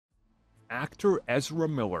Actor Ezra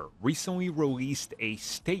Miller recently released a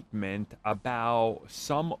statement about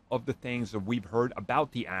some of the things that we've heard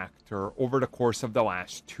about the actor over the course of the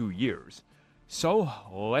last 2 years. So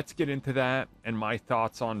let's get into that and my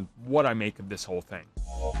thoughts on what I make of this whole thing.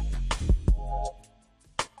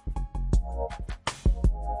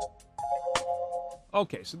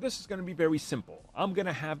 Okay, so this is going to be very simple. I'm going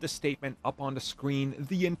to have the statement up on the screen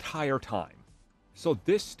the entire time. So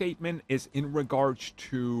this statement is in regards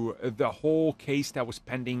to the whole case that was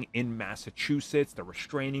pending in Massachusetts, the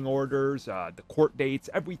restraining orders, the court dates,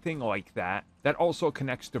 everything like that. That also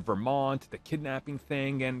connects to Vermont, the kidnapping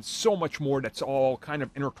thing, and so much more that's all kind of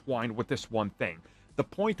intertwined with this one thing. The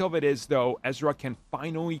point of it is, though, Ezra can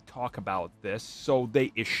finally talk about this, so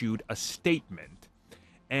they issued a statement.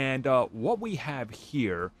 And what we have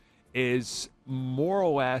here is more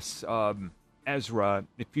or less Ezra,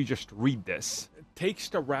 if you just read this, takes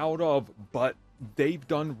the route of, but they've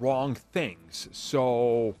done wrong things.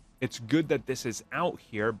 So it's good that this is out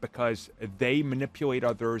here because they manipulate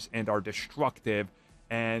others and are destructive.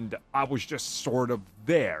 And I was just sort of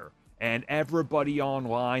there. And everybody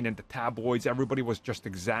online and the tabloids, everybody was just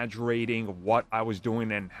exaggerating what I was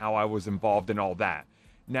doing and how I was involved in all that.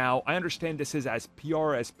 Now, I understand this is as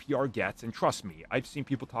PR gets, and trust me, I've seen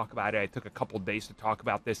people talk about it. I took a couple days to talk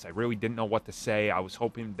about this. I really didn't know what to say. I was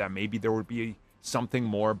hoping that maybe there would be something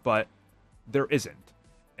more, but there isn't.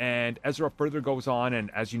 And Ezra further goes on, and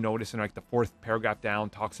as you notice in like the fourth paragraph down,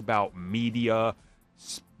 talks about media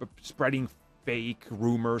spreading fake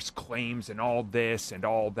rumors, claims, and all this and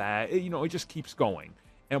all that. You know, it just keeps going.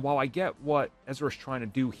 And while I get what Ezra's trying to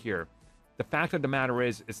do here, the fact of the matter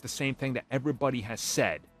is, it's the same thing that everybody has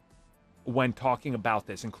said when talking about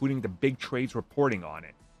this, including the big trades reporting on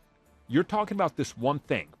it. You're talking about this one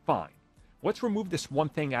thing, fine. Let's remove this one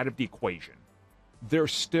thing out of the equation.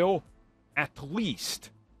 There's still at least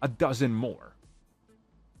a dozen more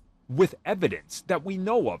with evidence that we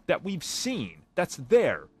know of, that we've seen, that's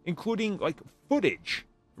there, including like footage,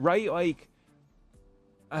 right? Like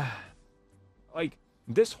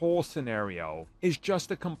this whole scenario is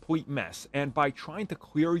just a complete mess. And by trying to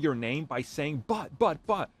clear your name by saying, but,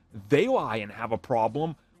 they lie and have a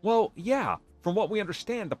problem. Well, yeah, from what we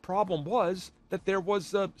understand, the problem was that there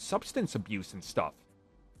was substance abuse and stuff.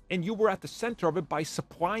 And you were at the center of it by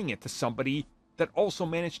supplying it to somebody that also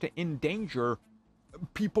managed to endanger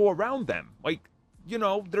people around them. Like, you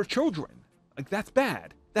know, their children. Like, that's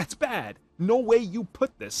bad. That's bad. No way you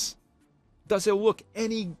put this. Does it look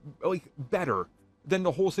any, like, better than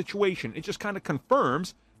the whole situation? It just kind of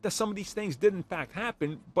confirms that some of these things did in fact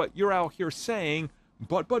happen, but you're out here saying,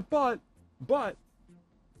 but,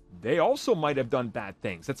 they also might have done bad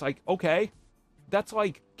things. It's like, okay, that's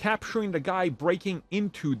like capturing the guy breaking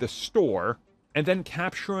into the store and then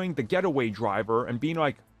capturing the getaway driver and being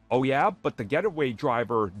like, oh yeah, but the getaway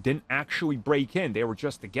driver didn't actually break in. They were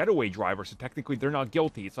just the getaway driver, so technically they're not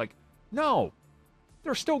guilty. It's like, no,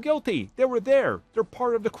 they're still guilty. They were there. They're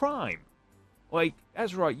part of the crime. Like,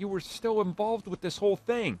 Ezra, you were still involved with this whole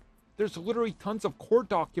thing. There's literally tons of court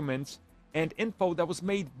documents and info that was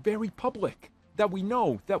made very public, that we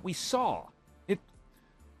know, that we saw.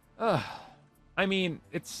 I mean,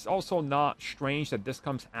 it's also not strange that this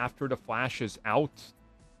comes after The Flash is out,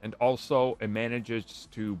 and also it manages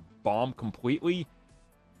to bomb completely.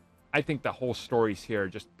 I think the whole story's here,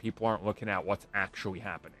 just people aren't looking at what's actually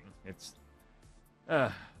happening.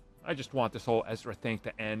 I just want this whole Ezra thing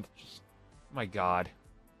to end. Just, my God.